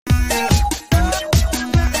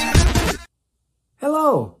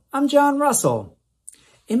I'm John Russell.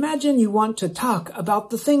 Imagine you want to talk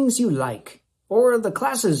about the things you like, or the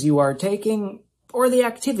classes you are taking, or the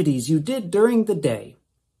activities you did during the day.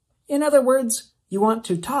 In other words, you want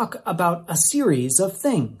to talk about a series of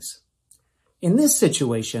things. In this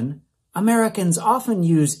situation, Americans often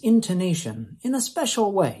use intonation in a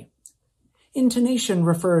special way. Intonation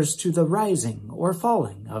refers to the rising or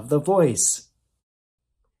falling of the voice.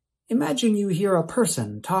 Imagine you hear a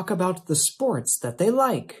person talk about the sports that they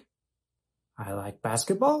like. I like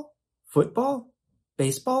basketball, football,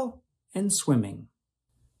 baseball, and swimming.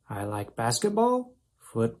 I like basketball,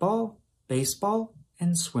 football, baseball,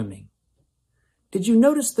 and swimming. Did you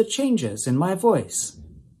notice the changes in my voice?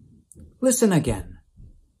 Listen again.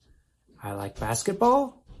 I like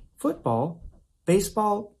basketball, football,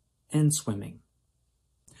 baseball, and swimming.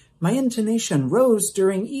 My intonation rose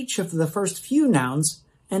during each of the first few nouns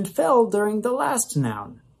and fell during the last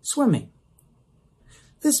noun, swimming.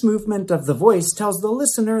 This movement of the voice tells the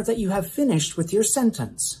listener that you have finished with your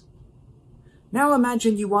sentence. Now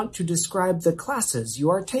imagine you want to describe the classes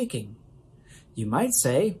you are taking. You might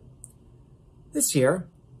say, this year,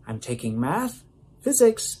 I'm taking math,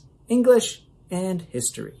 physics, English, and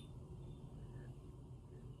history.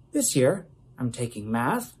 This year, I'm taking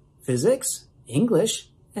math, physics, English,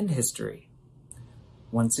 and history.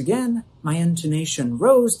 Once again, my intonation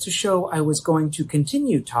rose to show I was going to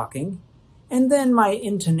continue talking, and then my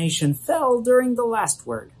intonation fell during the last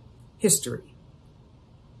word, history.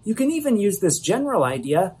 You can even use this general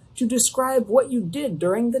idea to describe what you did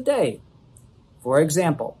during the day. For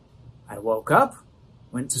example, I woke up,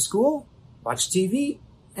 went to school, watched TV,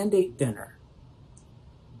 and ate dinner.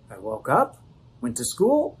 I woke up, went to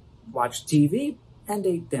school, watched TV, and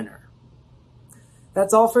ate dinner.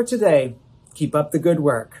 That's all for today. Keep up the good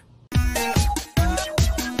work.